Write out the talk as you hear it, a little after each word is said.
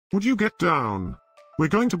Would you get down? We're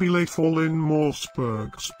going to be late for Linn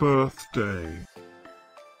Mossberg's birthday.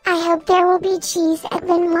 I hope there will be cheese at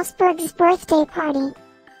Linn Mossberg's birthday party.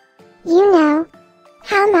 You know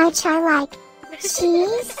how much I like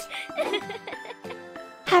cheese.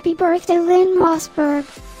 Happy birthday, Linn Mossberg.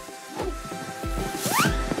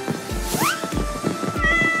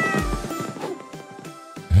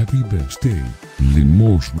 Happy birthday, Linn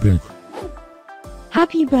Mossberg.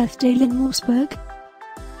 Happy birthday, Linn Mossberg.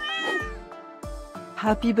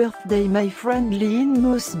 Happy birthday, my friend Linn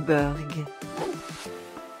Mossberg.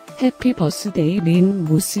 Happy birthday, Linn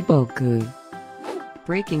Mossberg.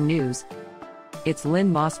 Breaking news. It's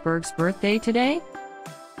Linn Mossberg's birthday today?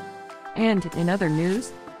 And in other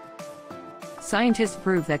news, scientists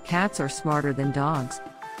prove that cats are smarter than dogs.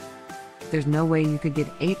 There's no way you could get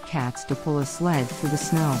 8 cats to pull a sled through the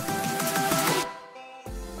snow.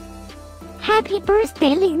 Happy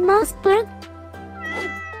birthday, Linn Mossberg.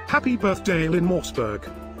 Happy birthday, Linn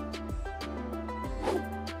Mossberg.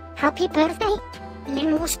 Happy birthday,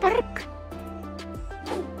 Linn Mossberg.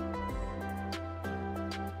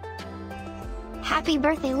 Happy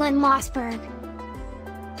birthday, Linn Mossberg.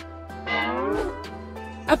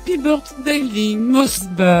 Happy birthday, Linn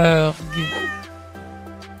Mossberg.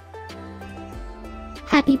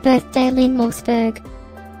 Happy birthday, Linn Mossberg.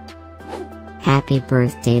 Happy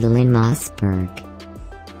birthday, Linn Mossberg.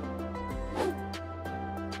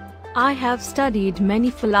 I have studied many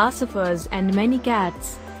philosophers and many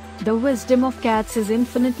cats. The wisdom of cats is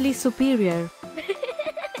infinitely superior.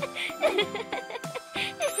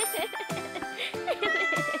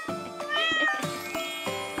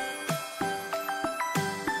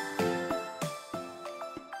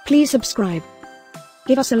 Please subscribe,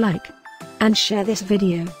 give us a like, and share this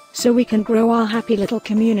video, so we can grow our happy little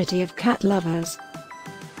community of cat lovers.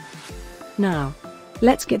 Now,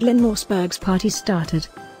 let's get Linn Mossberg's party started.